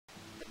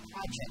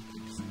project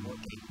groups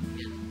working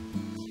in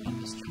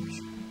Columbus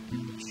Junction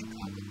and in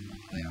Chicago.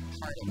 They are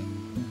part of a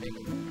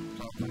bigger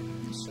program,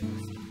 the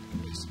Superfund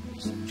basic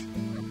research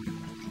program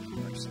at the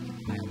University of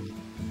Iowa.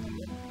 And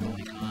what's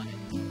going on in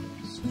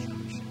Columbus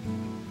Junction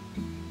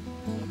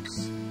looks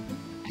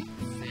at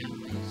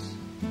families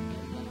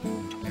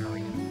in the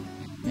area and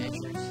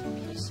measures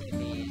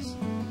PCBs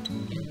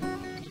in the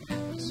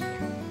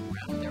atmosphere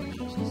around their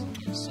houses,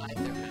 inside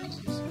their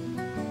houses,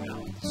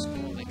 around the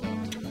school they go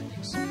to, and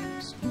inside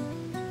the school.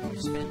 We're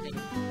spending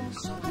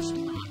so much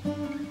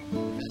time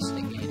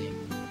investigating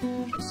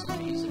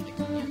PCBs in the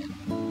community.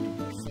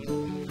 We feel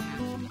we have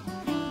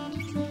to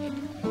educate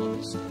all of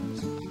the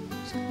students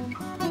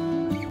about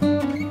these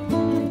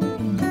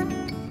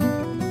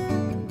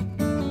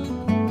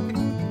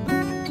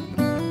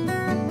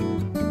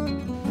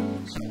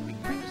So we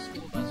bring a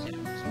school bus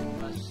in. The school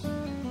bus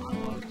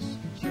unloads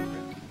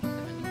children and put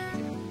them in the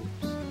community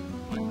groups.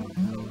 One group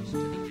goes to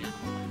the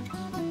animal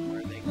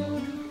where they go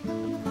to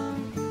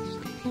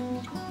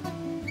stadiums. So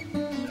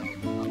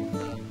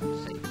of the,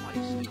 say,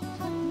 20 students,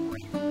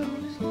 bring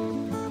those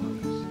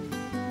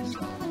groups.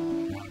 So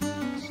we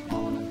have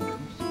small enough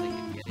groups so they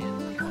can get in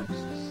the folks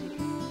to see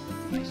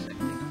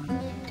dissecting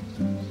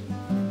microscopes.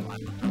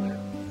 While another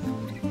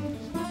group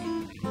is looking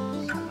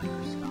at some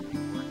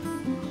microscopic work,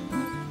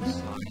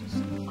 slides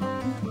from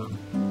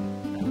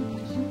that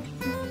research.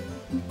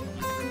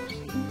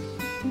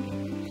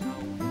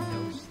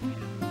 Those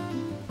things.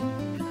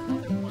 And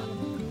another one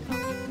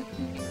had a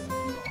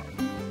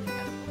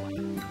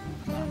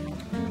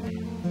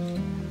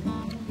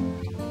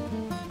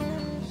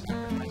plan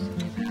sacrificing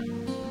his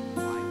animals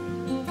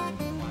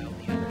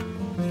while the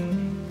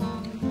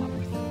other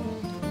other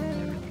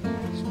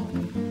things. So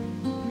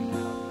we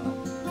have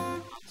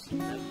lots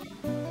of them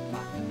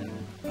talk to them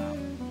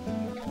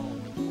about all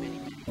the many,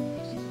 many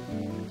pieces of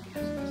equipment he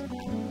has in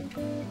his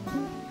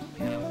lab.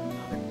 We have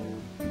another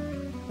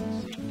group at the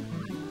same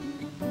time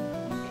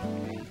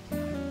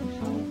looking at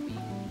how we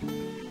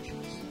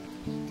produce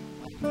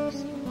like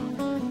PC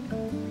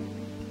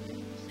monitoring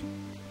things.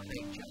 Are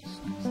they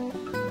just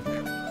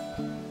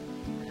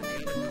and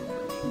the other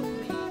group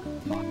are equally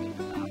talking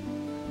about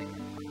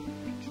bigger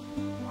picture,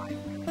 why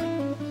we're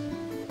doing this.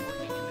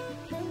 Working in the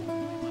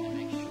community, we want to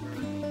make sure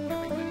that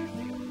everybody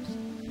feels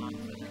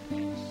confident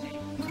and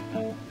safe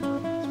about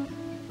what's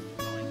been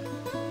going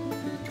on.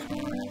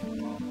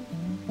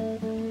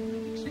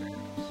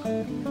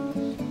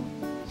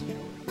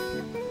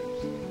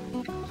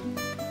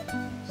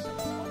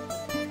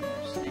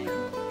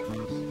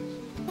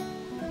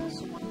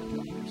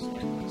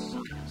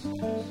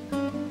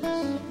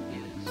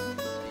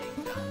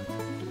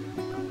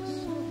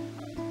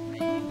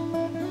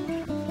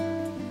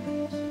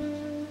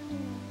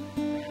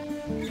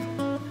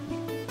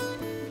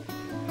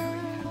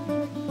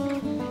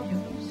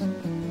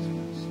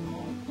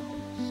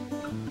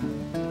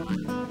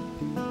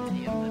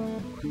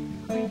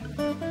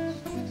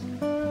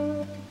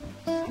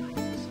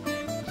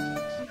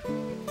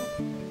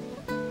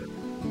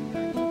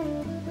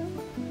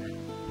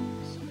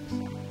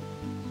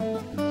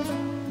 So